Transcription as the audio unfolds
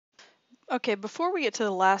Okay, before we get to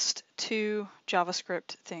the last two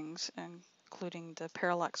JavaScript things, including the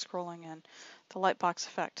parallax scrolling and the lightbox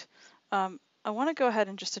effect, I want to go ahead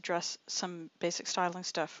and just address some basic styling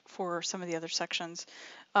stuff for some of the other sections.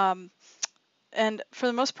 And for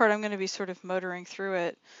the most part, I'm going to be sort of motoring through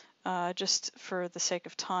it just for the sake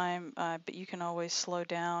of time, but you can always slow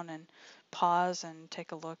down and pause and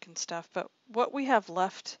take a look and stuff. But what we have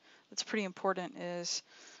left that's pretty important is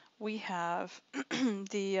we have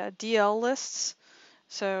the DL lists.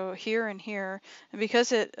 So here and here, and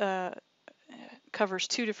because it covers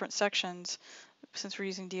two different sections, since we're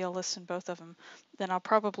using DL lists in both of them, then I'll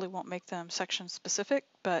probably won't make them section specific,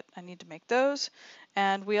 but I need to make those.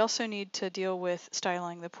 And we also need to deal with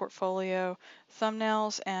styling the portfolio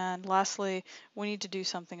thumbnails. And lastly, we need to do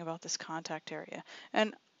something about this contact area.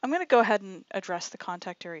 And I'm going to go ahead and address the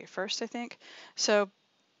contact area first, I think. So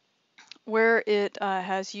where it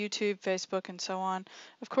has YouTube, Facebook, and so on,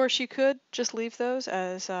 of course you could just leave those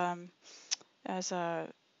as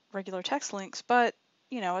regular text links, but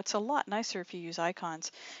you know, it's a lot nicer if you use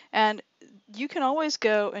icons. And you can always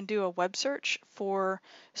go and do a web search for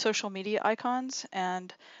social media icons.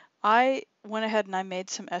 And I went ahead and I made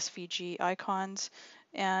some SVG icons.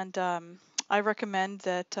 And I recommend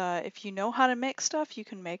that if you know how to make stuff, you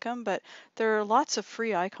can make them. But there are lots of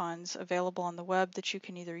free icons available on the web that you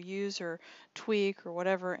can either use or tweak or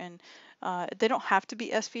whatever. And they don't have to be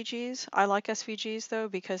SVGs. I like SVGs though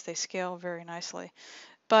because they scale very nicely.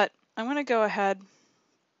 But I'm going to go ahead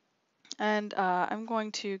and I'm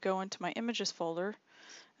going to go into my images folder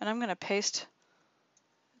and I'm going to paste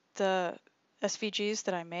the SVGs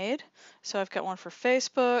that I made. So I've got one for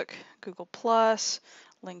Facebook, Google+,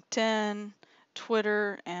 LinkedIn,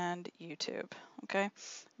 Twitter, and YouTube. Okay.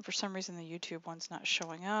 And for some reason the YouTube one's not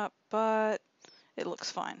showing up, but it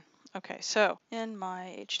looks fine. Okay, so in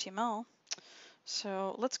my HTML,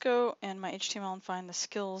 so let's go in my HTML and find the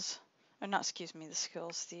skills, or not, excuse me, the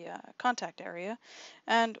skills, the contact area.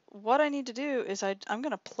 And what I need to do is I'm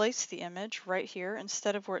going to place the image right here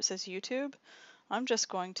instead of where it says YouTube. I'm just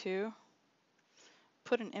going to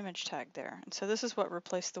put an image tag there. And so this is what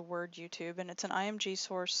replaced the word YouTube, and it's an IMG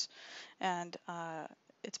source, and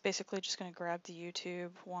it's basically just going to grab the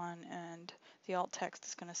YouTube one and the alt text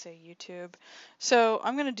is going to say YouTube. So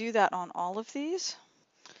I'm going to do that on all of these.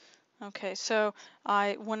 Okay, so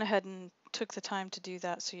I went ahead and took the time to do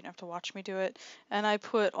that so you don't have to watch me do it, and I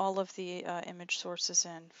put all of the image sources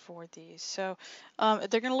in for these. So they're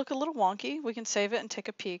going to look a little wonky. We can save it and take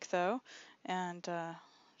a peek though, and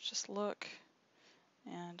just look,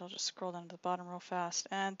 and I'll just scroll down to the bottom real fast,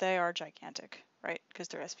 and they are gigantic, right, because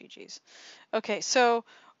they're SVGs. Okay, so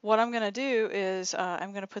what I'm going to do is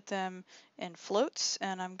I'm going to put them in floats,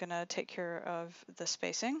 and I'm going to take care of the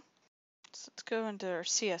spacing. So let's go into our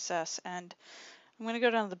CSS, and I'm going to go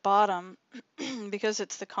down to the bottom because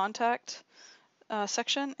it's the contact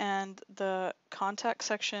section, and the contact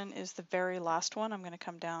section is the very last one. I'm going to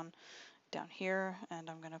come down here, and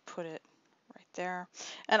I'm going to put it right there.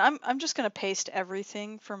 And I'm just going to paste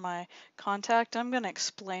everything for my contact. I'm going to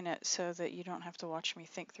explain it so that you don't have to watch me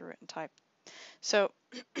think through it and type. So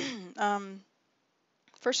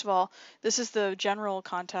first of all, this is the general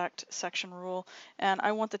contact section rule, and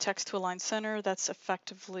I want the text to align center. That's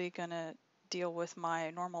effectively going to deal with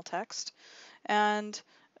my normal text, and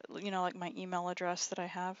you know, like my email address that I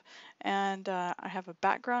have, and I have a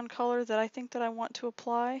background color that I think that I want to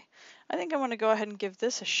apply. I think I want to go ahead and give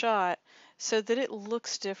this a shot so that it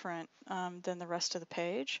looks different than the rest of the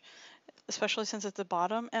page, especially since it's the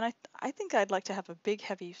bottom. And I think I'd like to have a big,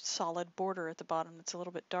 heavy, solid border at the bottom that's a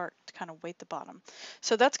little bit dark to kind of weight the bottom.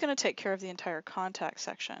 So that's going to take care of the entire contact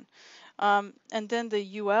section. And then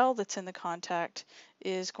the UL that's in the contact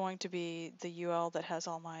is going to be the UL that has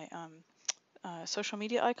all my social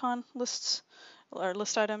media icon lists or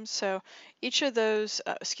list items. So each of those,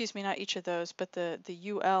 excuse me, not each of those, but the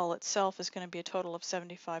UL itself is going to be a total of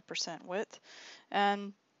 75% width.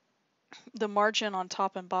 And the margin on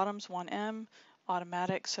top and bottom's 1em,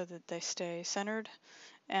 automatic, so that they stay centered,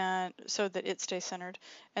 and so that it stays centered.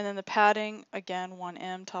 And then the padding, again,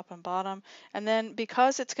 1em, top and bottom. And then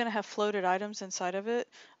because it's going to have floated items inside of it,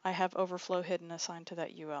 I have overflow hidden assigned to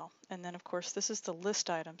that UL. And then, of course, this is the list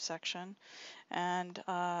item section. And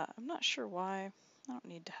I'm not sure why. I don't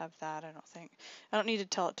need to have that, I don't think. I don't need to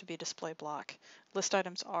tell it to be display block. List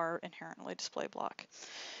items are inherently display block.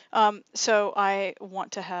 So I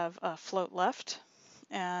want to have a float left,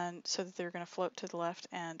 and so that they're going to float to the left,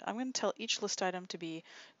 and I'm going to tell each list item to be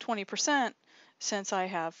 20% since I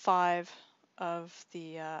have 5 of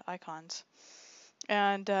the icons.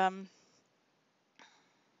 And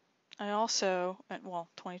I also, well,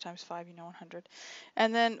 20 times 5, 100.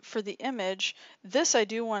 And then for the image, this I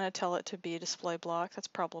do want to tell it to be a display block. That's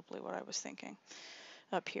probably what I was thinking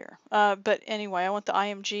up here. But anyway, I want the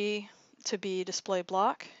IMG to be display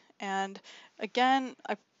block. And again,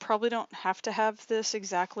 I probably don't have to have this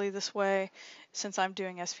exactly this way since I'm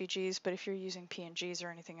doing SVGs, but if you're using PNGs or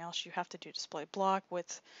anything else, you have to do display block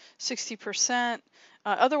with 60%.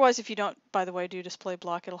 Otherwise, if you don't, by the way, do display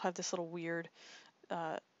block, it'll have this little weird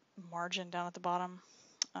margin down at the bottom.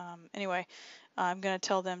 Anyway, I'm going to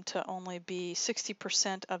tell them to only be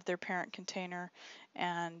 60% of their parent container,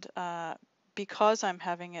 and because I'm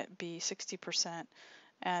having it be 60%,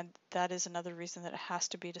 and that is another reason that it has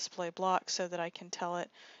to be display block so that I can tell it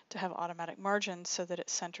to have automatic margins so that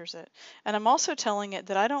it centers it. And I'm also telling it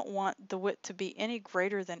that I don't want the width to be any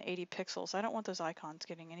greater than 80 pixels. I don't want those icons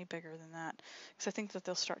getting any bigger than that because I think that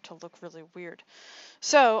they'll start to look really weird.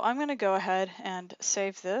 So I'm going to go ahead and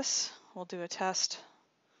save this. We'll do a test.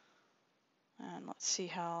 And let's see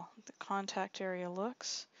how the contact area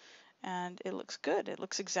looks. And it looks good. It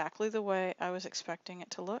looks exactly the way I was expecting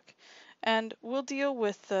it to look. And we'll deal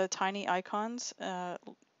with the tiny icons a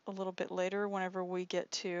little bit later whenever we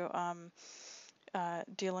get to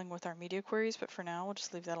dealing with our media queries, but for now we'll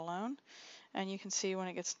just leave that alone. And you can see when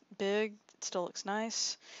it gets big, it still looks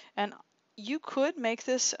nice. And you could make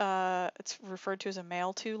this, it's referred to as a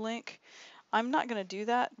mail to link. I'm not going to do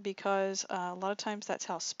that because a lot of times that's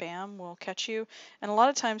how spam will catch you, and a lot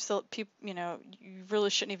of times people, you really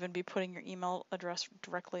shouldn't even be putting your email address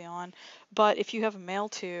directly on. But if you have a mail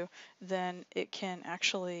to, then it can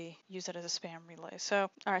actually use it as a spam relay. So,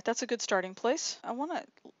 all right, that's a good starting place. I want to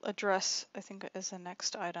address, I think, as the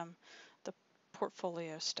next item, the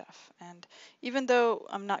portfolio stuff. And even though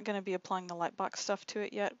I'm not going to be applying the Lightbox stuff to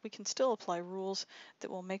it yet, we can still apply rules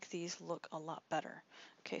that will make these look a lot better.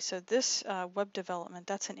 Okay, so this web development,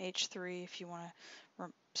 that's an H3. If you want to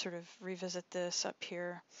sort of revisit this up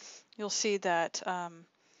here, you'll see that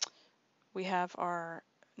we have our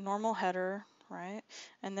normal header, right?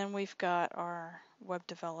 And then we've got our web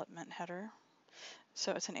development header.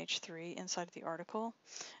 So it's an H3 inside of the article.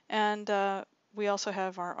 And we also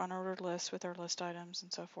have our unordered list with our list items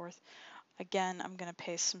and so forth. Again, I'm going to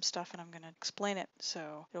paste some stuff and I'm going to explain it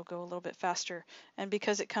so it'll go a little bit faster. And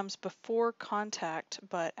because it comes before contact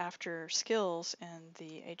but after skills in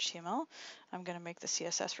the HTML, I'm going to make the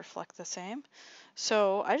CSS reflect the same.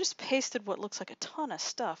 So I just pasted what looks like a ton of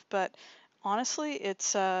stuff, but honestly,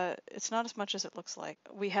 it's not as much as it looks like.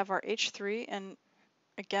 We have our H3, and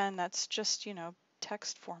again, that's just,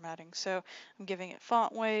 text formatting. So I'm giving it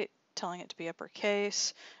font weight, telling it to be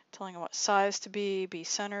uppercase, telling it what size to be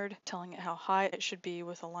centered, telling it how high it should be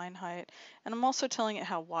with a line height, and I'm also telling it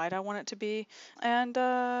how wide I want it to be, and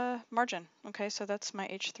margin. Okay, so that's my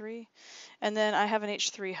H3. And then I have an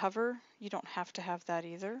H3 hover. You don't have to have that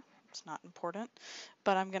either. It's not important,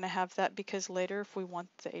 but I'm going to have that because later if we want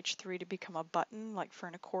the H3 to become a button, like for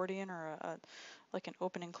an accordion or like an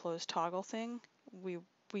open and close toggle thing, we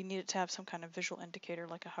need it to have some kind of visual indicator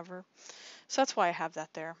like a hover. So that's why I have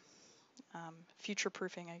that there. Future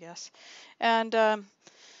proofing, I guess. And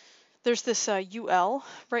there's this UL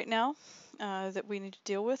right now that we need to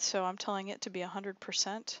deal with. So I'm telling it to be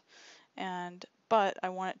 100%, but I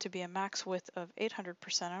want it to be a max width of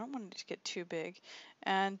 800%. I don't want it to get too big.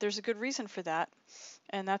 And there's a good reason for that.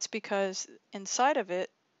 And that's because inside of it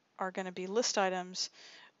are going to be list items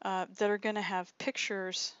that are going to have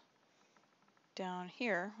pictures down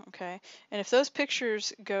here, okay? And if those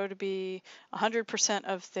pictures go to be 100%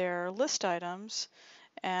 of their list items,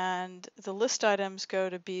 and the list items go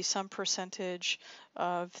to be some percentage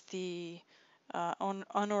of the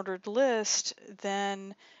unordered list,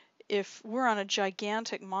 then if we're on a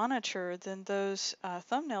gigantic monitor, then those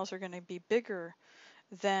thumbnails are going to be bigger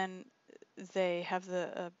than they have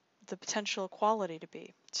the potential quality to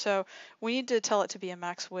be. So we need to tell it to be a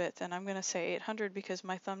max width, and I'm going to say 800 because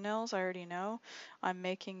my thumbnails, I already know, I'm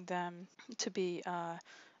making them to be, I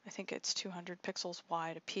think it's 200 pixels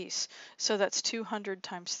wide a piece. So that's 200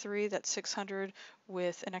 times 3, that's 600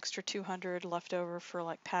 with an extra 200 left over for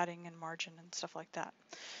like padding and margin and stuff like that.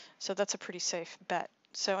 So that's a pretty safe bet.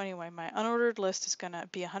 So anyway, my unordered list is going to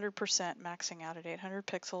be 100% maxing out at 800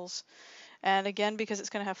 pixels. And again, because it's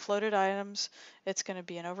going to have floated items, it's going to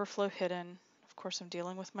be an overflow hidden. Of course, I'm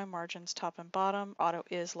dealing with my margins top and bottom. Auto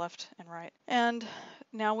is left and right. And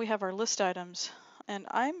now we have our list items. And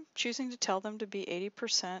I'm choosing to tell them to be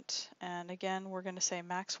 80%. And again, we're going to say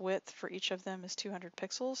max width for each of them is 200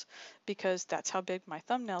 pixels because that's how big my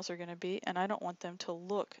thumbnails are going to be. And I don't want them to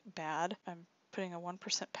look bad. I'm putting a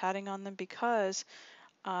 1% padding on them because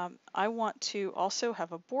I want to also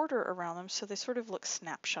have a border around them so they sort of look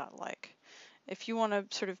snapshot-like. If you want to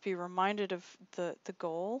sort of be reminded of the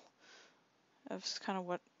goal of kind of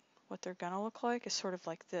what they're going to look like, is sort of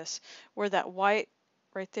like this, where that white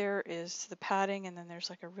right there is the padding, and then there's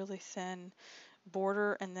like a really thin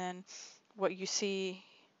border, and then what you see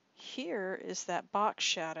here is that box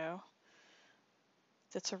shadow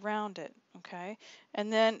that's around it, okay?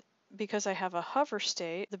 And then because I have a hover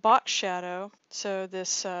state, the box shadow, so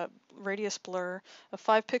this radius blur of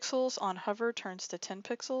 5 pixels on hover turns to 10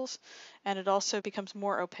 pixels, and it also becomes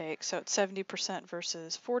more opaque, so it's 70%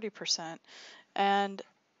 versus 40%, and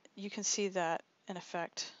you can see that in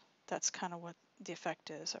effect. That's kind of what the effect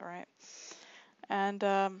is, all right? And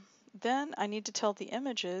then I need to tell the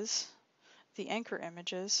images, the anchor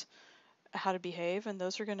images, how to behave, and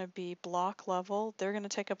those are going to be block level. They're going to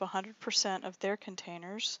take up 100% of their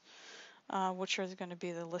containers, which are going to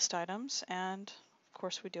be the list items, and of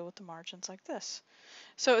course we deal with the margins like this.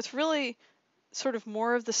 So it's really sort of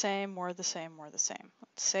more of the same, more of the same, more of the same.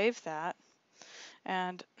 Let's save that,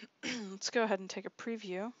 and let's go ahead and take a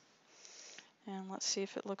preview, and let's see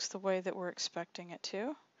if it looks the way that we're expecting it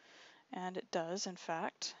to. And it does, in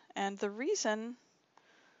fact. And the reason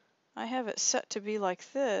I have it set to be like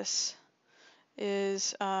this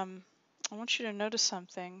is I want you to notice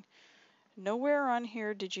something. Nowhere on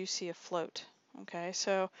here did you see a float. Okay,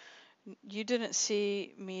 so you didn't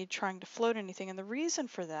see me trying to float anything, and the reason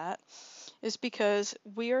for that is because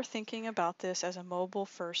we are thinking about this as a mobile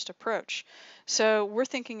first approach. So we're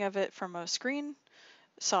thinking of it from a screen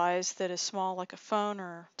size that is small, like a phone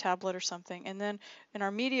or tablet or something, and then in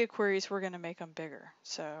our media queries we're going to make them bigger.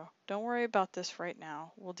 So don't worry about this right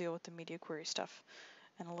now. We'll deal with the media query stuff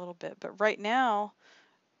in a little bit, but right now,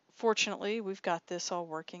 fortunately, we've got this all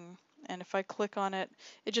working, and if I click on it,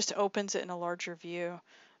 it just opens it in a larger view,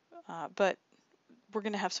 but we're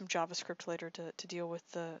going to have some JavaScript later to deal with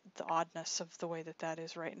the oddness of the way that that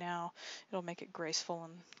is right now. It'll make it graceful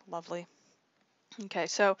and lovely. Okay,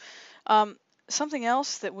 so something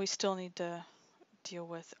else that we still need to deal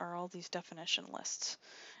with are all these definition lists.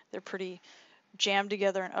 They're pretty jammed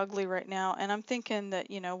together and ugly right now, and I'm thinking that,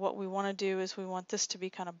 you know, what we want to do is we want this to be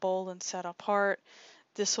kind of bold and set apart.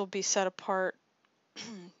 This will be set apart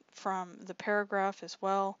from the paragraph as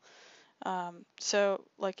well. So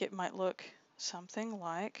like it might look something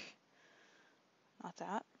like, not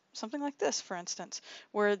that, something like this, for instance,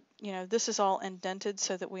 where, you know, this is all indented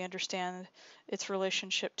so that we understand its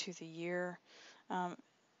relationship to the year. And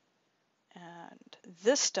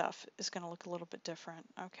this stuff is going to look a little bit different.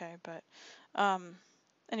 Okay, but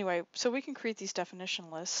anyway, so we can create these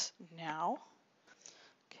definition lists now.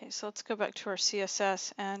 Okay, so let's go back to our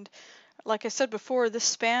CSS, and like I said before, this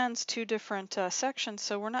spans 2 different sections,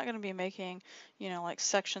 so we're not going to be making, you know, like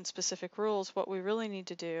section specific rules. What we really need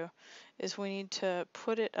to do is we need to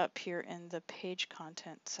put it up here in the page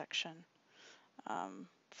content section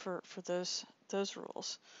for those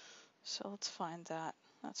rules. So let's find that.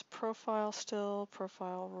 That's profile still,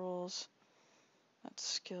 profile rules, that's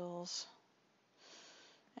skills,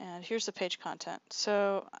 and here's the page content.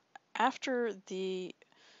 So after the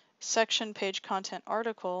section page content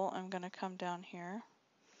article, I'm going to come down here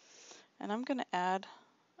and I'm going to add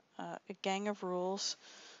a gang of rules.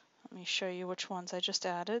 Let me show you which ones I just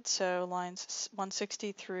added. So lines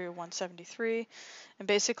 160 through 173, and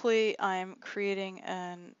basically I'm creating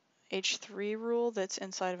an H3 rule that's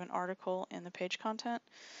inside of an article in the page content,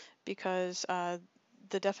 because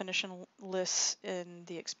the definition lists in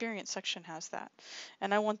the experience section has that.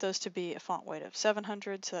 And I want those to be a font weight of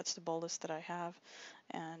 700, so that's the boldest that I have.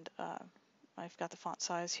 And I've got the font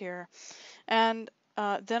size here. And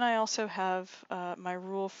then I also have my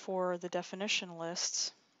rule for the definition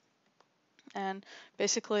lists. And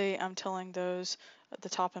basically I'm telling those the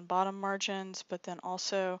top and bottom margins, but then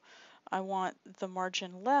also I want the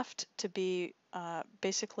margin left to be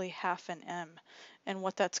basically half an M. And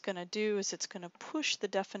what that's going to do is it's going to push the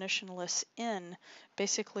definition lists in,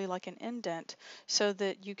 basically like an indent, so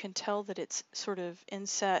that you can tell that it's sort of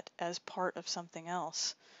inset as part of something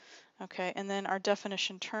else. Okay, and then our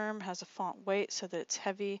definition term has a font weight so that it's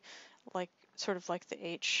heavy, like sort of like the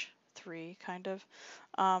H3 kind of,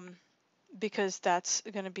 because that's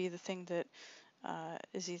going to be the thing that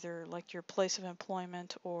is either like your place of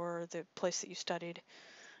employment or the place that you studied.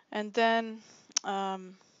 And then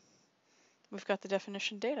we've got the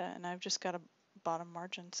definition data, and I've just got a bottom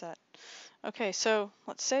margin set. Okay, so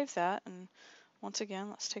let's save that, and once again,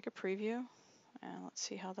 let's take a preview and let's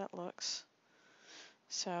see how that looks.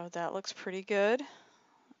 So that looks pretty good,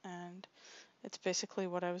 and it's basically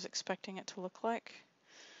what I was expecting it to look like.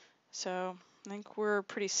 So I think we're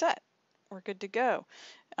pretty set. we're good to go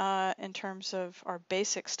in terms of our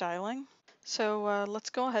basic styling. So let's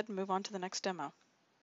go ahead and move on to the next demo.